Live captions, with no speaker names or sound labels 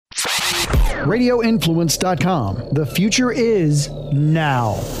RadioInfluence.com. The future is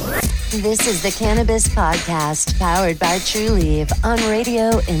now. This is the Cannabis Podcast, powered by TrueLeaf on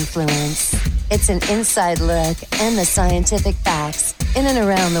Radio Influence. It's an inside look and the scientific facts in and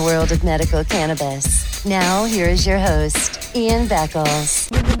around the world of medical cannabis. Now, here is your host, Ian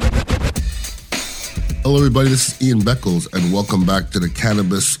Beckles. Hello, everybody. This is Ian Beckles, and welcome back to the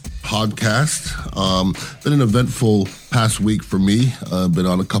Cannabis Podcast. Been an eventful past week for me. Been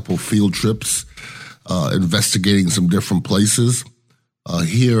on a couple field trips, investigating some different places.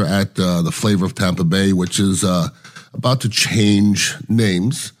 Here at the Flavor of Tampa Bay, which is about to change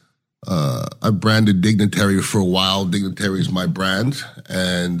names. I branded Dignitary for a while. Dignitary is my brand,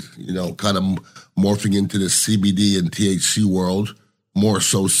 and kind of morphing into this CBD and THC world, more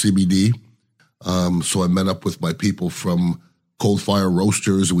so CBD. So I met up with my people from Cold Fire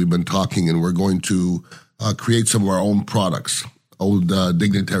Roasters, and we've been talking, and we're going to create some of our own products, old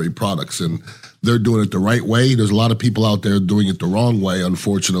Dignitary products, and they're doing it the right way. There's a lot of people out there doing it the wrong way,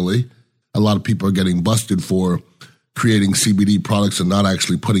 unfortunately. A lot of people are getting busted for creating CBD products and not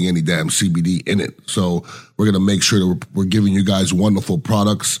actually putting any damn CBD in it. So we're going to make sure that we're giving you guys wonderful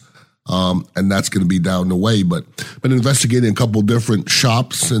products, and that's going to be down the way. But been investigating a couple different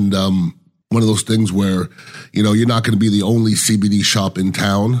shops, and one of those things where, you're not going to be the only CBD shop in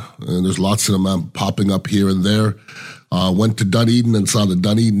town, and there's lots of them popping up here and there. Went to Dunedin and saw the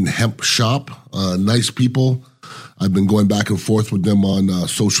Dunedin hemp shop. Nice people. I've been going back and forth with them on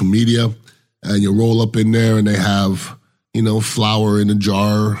social media. And you roll up in there and they have, flour in a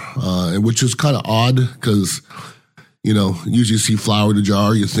jar, and which is kind of odd because, usually you see flour in a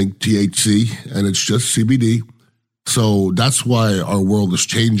jar, you think THC, and it's just CBD. So that's why our world is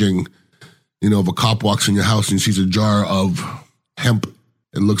changing. If a cop walks in your house and sees a jar of hemp,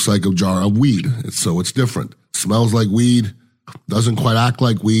 it looks like a jar of weed. So it's different. Smells like weed, doesn't quite act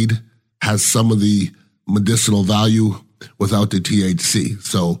like weed, has some of the medicinal value without the THC.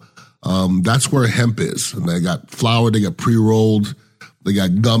 So that's where hemp is. And they got flour, they got pre-rolled, they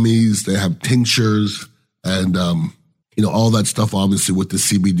got gummies, they have tinctures, and all that stuff obviously with the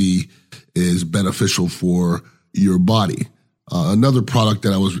CBD is beneficial for your body. Another product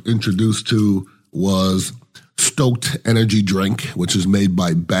that I was introduced to was Stoked Energy Drink, which is made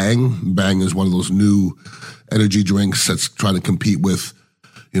by Bang. Bang is one of those new energy drinks that's trying to compete with,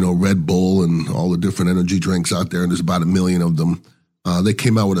 Red Bull and all the different energy drinks out there, and there's about 1 million of them. They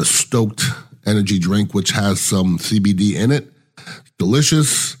came out with a Stoked Energy Drink, which has some CBD in it.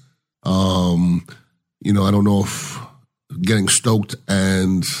 Delicious. I don't know if getting stoked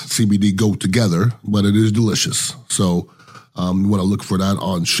and CBD go together, but it is delicious. So you want to look for that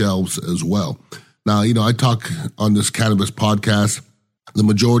on shelves as well. Now, I talk on this cannabis podcast. The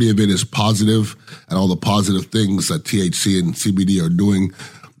majority of it is positive and all the positive things that THC and CBD are doing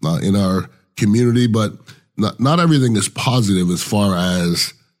in our community, but not everything is positive as far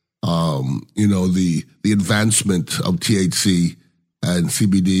as, the advancement of THC and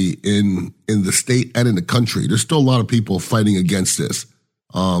CBD in the state and in the country. There's still a lot of people fighting against this.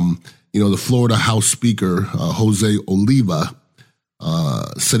 The Florida House Speaker, Jose Oliva,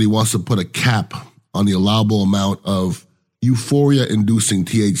 said he wants to put a cap on the allowable amount of euphoria-inducing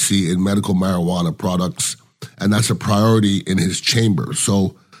THC in medical marijuana products, and that's a priority in his chamber.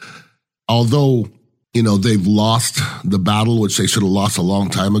 So although, they've lost the battle, which they should have lost a long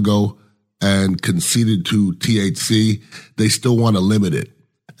time ago, and conceded to THC, they still want to limit it.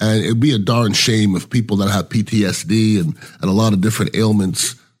 And it'd be a darn shame if people that have PTSD and a lot of different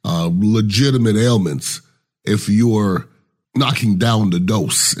ailments, legitimate ailments, if you're knocking down the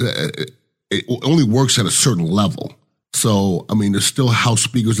dose. It only works at a certain level. So, there's still House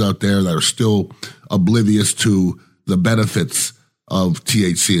speakers out there that are still oblivious to the benefits of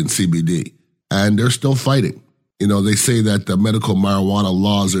THC and CBD. And they're still fighting. They say that the medical marijuana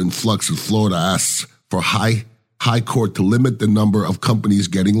laws are in flux in Florida, asks for high court to limit the number of companies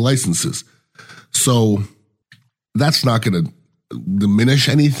getting licenses. So that's not going to diminish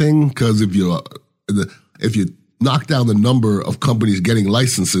anything, because if you knock down the number of companies getting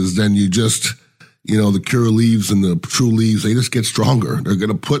licenses, then you just, the Cure Leaves and the True Leaves, they just get stronger. They're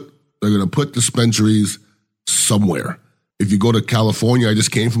going to put dispensaries somewhere. If you go to California, I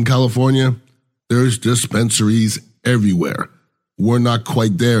just came from California, there's dispensaries everywhere. We're not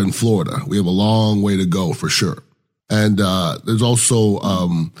quite there in Florida. We have a long way to go for sure. And there's also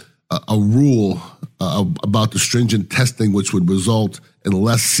a rule about the stringent testing, which would result in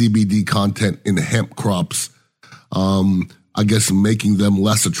less CBD content in hemp crops, I guess making them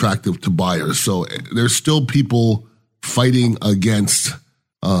less attractive to buyers. So there's still people fighting against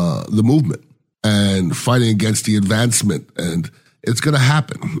the movement and fighting against the advancement. And it's going to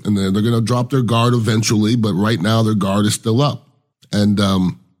happen. And they're going to drop their guard eventually, but right now their guard is still up. And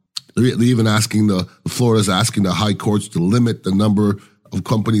they're even asking Florida's asking the high courts to limit the number of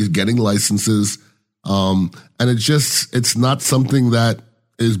companies getting licenses. And it's not something that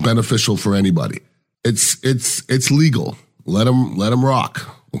is beneficial for anybody. It's legal. Let them rock.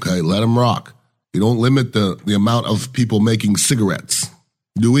 Okay. Let them rock. You don't limit the amount of people making cigarettes,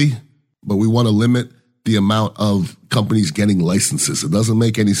 do we? But we want to limit the amount of companies getting licenses. It doesn't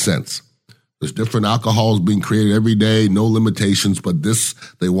make any sense. There's different alcohols being created every day, no limitations, but this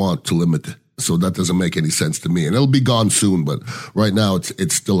they want to limit. So that doesn't make any sense to me. And it'll be gone soon, but right now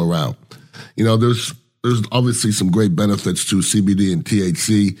it's still around. You know, there's obviously some great benefits to CBD and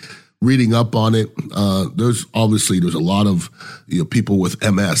THC. Reading up on it, there's a lot of people with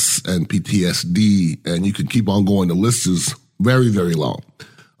MS and PTSD, and you can keep on going. The list is very, very long.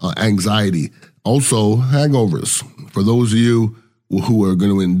 Anxiety. Also, hangovers. For those of you who are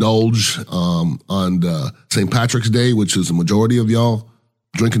going to indulge on St. Patrick's Day, which is the majority of y'all,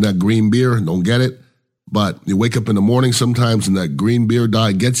 drinking that green beer, don't get it. But you wake up in the morning sometimes and that green beer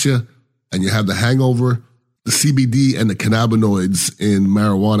dye gets you, and you have the hangover. The CBD and the cannabinoids in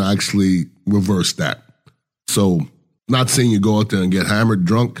marijuana actually reverse that. So not saying you go out there and get hammered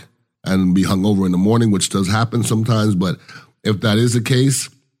drunk and be hungover in the morning, which does happen sometimes, but if that is the case,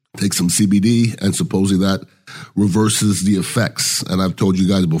 take some CBD, and supposedly that reverses the effects. And I've told you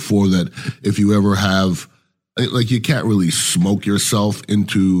guys before that if you ever have, like, you can't really smoke yourself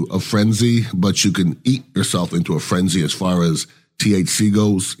into a frenzy, but you can eat yourself into a frenzy as far as THC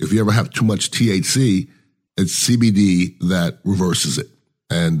goes. If you ever have too much THC, it's CBD that reverses it.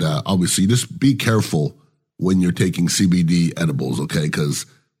 And obviously, just be careful when you're taking CBD edibles, okay? Because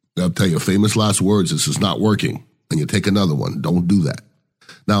I'll tell you, famous last words, this is not working. And you take another one. Don't do that.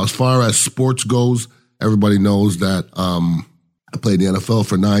 Now, as far as sports goes, everybody knows that I played in the NFL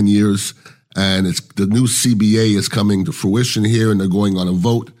for 9 years, and the new CBA is coming to fruition here, and they're going on a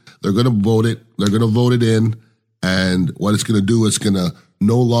vote. They're going to vote it. They're going to vote it in, and what it's going to do is going to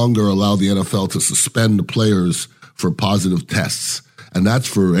no longer allow the NFL to suspend the players for positive tests, and that's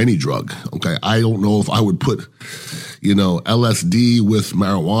for any drug. Okay, I don't know if I would put, LSD with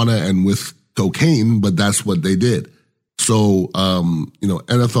marijuana and with cocaine, but that's what they did. So,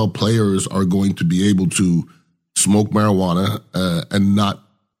 NFL players are going to be able to smoke marijuana and not,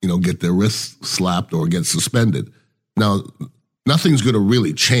 get their wrists slapped or get suspended. Now, nothing's going to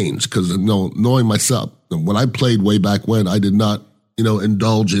really change because, knowing myself, when I played way back when, I did not,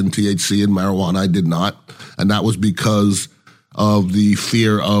 indulge in THC and marijuana. I did not. And that was because of the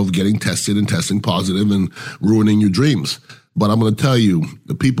fear of getting tested and testing positive and ruining your dreams. But I'm going to tell you,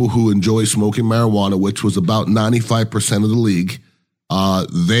 the people who enjoy smoking marijuana, which was about 95% of the league,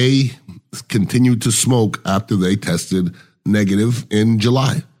 they continued to smoke after they tested negative in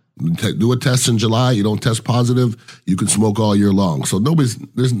July. Do a test in July, you don't test positive, you can smoke all year long. So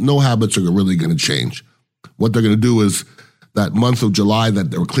there's no habits are really going to change. What they're going to do is that month of July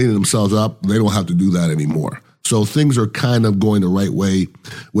that they were cleaning themselves up, they don't have to do that anymore. So things are kind of going the right way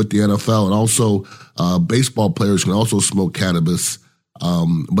with the NFL. And also, baseball players can also smoke cannabis,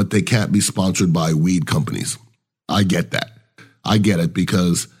 but they can't be sponsored by weed companies. I get that. I get it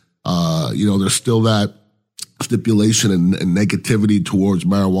because, there's still that stipulation and negativity towards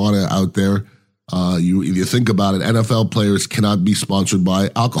marijuana out there. If you think about it, NFL players cannot be sponsored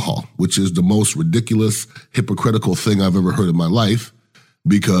by alcohol, which is the most ridiculous, hypocritical thing I've ever heard in my life,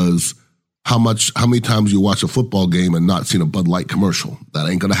 because how many times you watch a football game and not seen a Bud Light commercial? That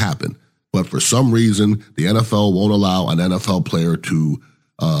ain't going to happen. But for some reason, the NFL won't allow an NFL player to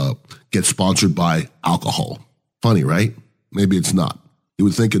get sponsored by alcohol. Funny, right? Maybe it's not. You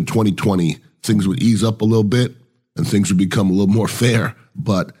would think in 2020, things would ease up a little bit and things would become a little more fair,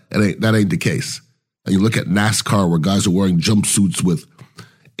 but that ain't the case. And you look at NASCAR where guys are wearing jumpsuits with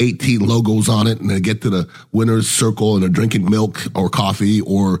 18 logos on it, and they get to the winner's circle and they're drinking milk or coffee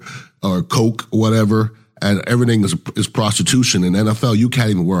or Coke or whatever, and everything is prostitution. In NFL, you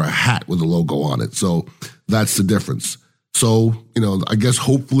can't even wear a hat with a logo on it. So that's the difference. So, I guess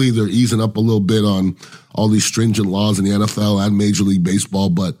hopefully they're easing up a little bit on all these stringent laws in the NFL and Major League Baseball,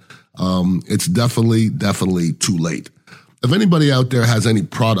 but it's definitely too late. If anybody out there has any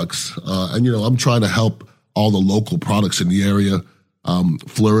products, and I'm trying to help all the local products in the area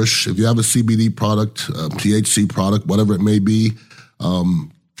flourish. If you have a CBD product, THC product, whatever it may be,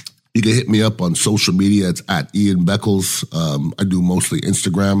 you can hit me up on social media. It's at Ian Beckles. I do mostly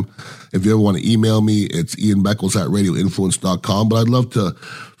Instagram. If you ever want to email me, it's ianbeckles@radioinfluence.com. But I'd love to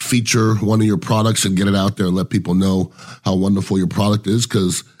feature one of your products and get it out there and let people know how wonderful your product is,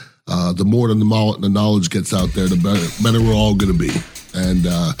 because the more the knowledge gets out there, the better we're all going to be. And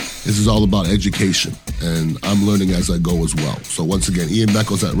this is all about education, and I'm learning as I go as well. So once again, Ian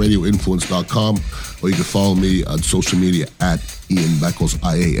Beckles at radioinfluence.com, or you can follow me on social media at Ian Beckles,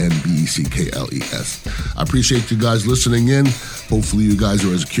 IANBECKLES. I appreciate you guys listening in. Hopefully you guys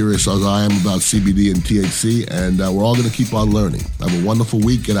are as curious as I am about CBD and THC, and we're all going to keep on learning. Have a wonderful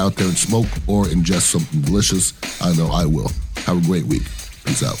week. Get out there and smoke or ingest something delicious. I know I will. Have a great week.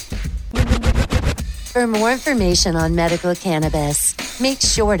 Peace out. For more information on medical cannabis, make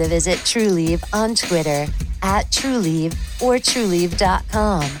sure to visit TruLieve on Twitter at TruLieve or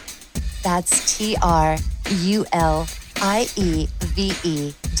TruLieve.com. That's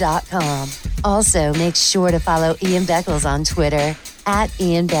TruLieve.com. Also, make sure to follow Ian Beckles on Twitter at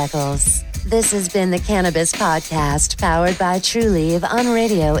Ian Beckles. This has been the Cannabis Podcast, powered by TruLieve on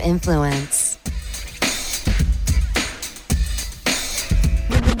Radio Influence.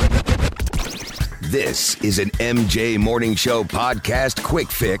 This is an MJ Morning Show podcast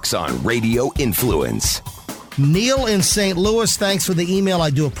quick fix on Radio Influence. Neil in St. Louis, thanks for the email. I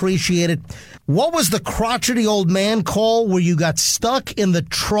do appreciate it. What was the crotchety old man call where you got stuck in the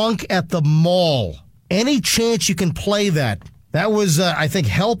trunk at the mall? Any chance you can play that? That was, I think,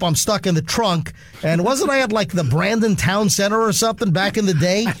 Help, I'm Stuck in the Trunk. And wasn't I at, like, the Brandon Town Center or something back in the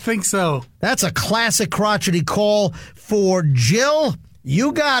day? I think so. That's a classic crotchety call for Jill.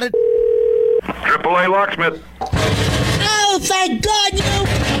 You got it. AAA Locksmith. Oh, thank God you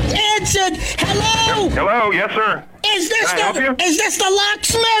answered. Hello? Hello, yes, sir. Is this Can I help you? Is this the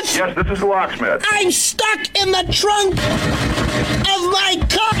locksmith? Yes, this is the locksmith. I'm stuck in the trunk of my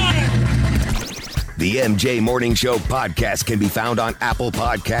car. The MJ Morning Show podcast can be found on Apple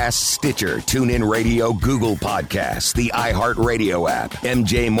Podcasts, Stitcher, TuneIn Radio, Google Podcasts, the iHeartRadio app,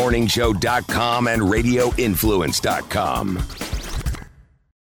 MJMorningshow.com, and RadioInfluence.com.